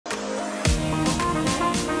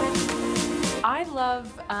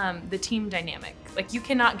love the team dynamic. Like, you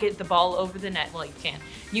cannot get the ball over the net. Well, you can.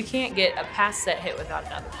 You can't get a pass set hit without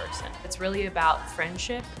another person. It's really about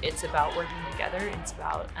friendship. It's about working together. It's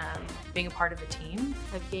about being a part of a team.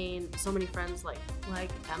 I've gained so many friends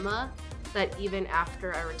like Emma that even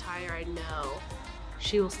after I retire, I know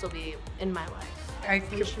she will still be in my life. I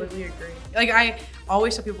completely agree. Like, I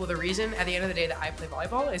always tell people the reason at the end of the day that I play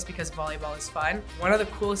volleyball is because volleyball is fun. One of the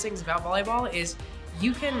coolest things about volleyball is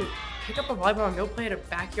you can pick up a volleyball and go play at a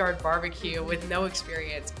backyard barbecue with no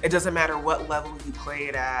experience. It doesn't matter what level you play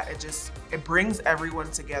it at. It brings everyone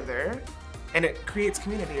together and it creates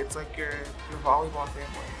community. It's like your volleyball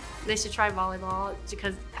family. They should try volleyball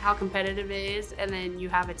because how competitive it is, and then you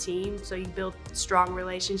have a team, so you build strong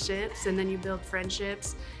relationships, and then you build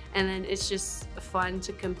friendships, and then it's just fun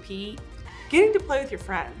to compete. Getting to play with your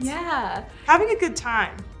friends. Yeah. Having a good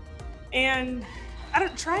time. And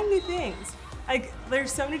trying new things. Like,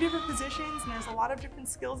 there's so many different positions and there's a lot of different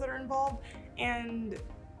skills that are involved, and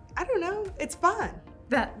I don't know, it's fun.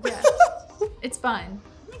 Yeah. It's fun.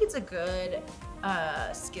 I think it's a good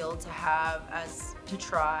skill to have, to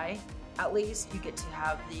try. At least you get to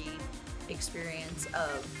have the experience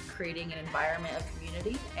of creating an environment of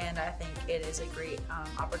community, and I think it is a great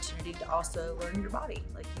opportunity to also learn your body.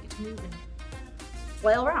 Like, you get to move and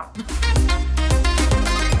flail around.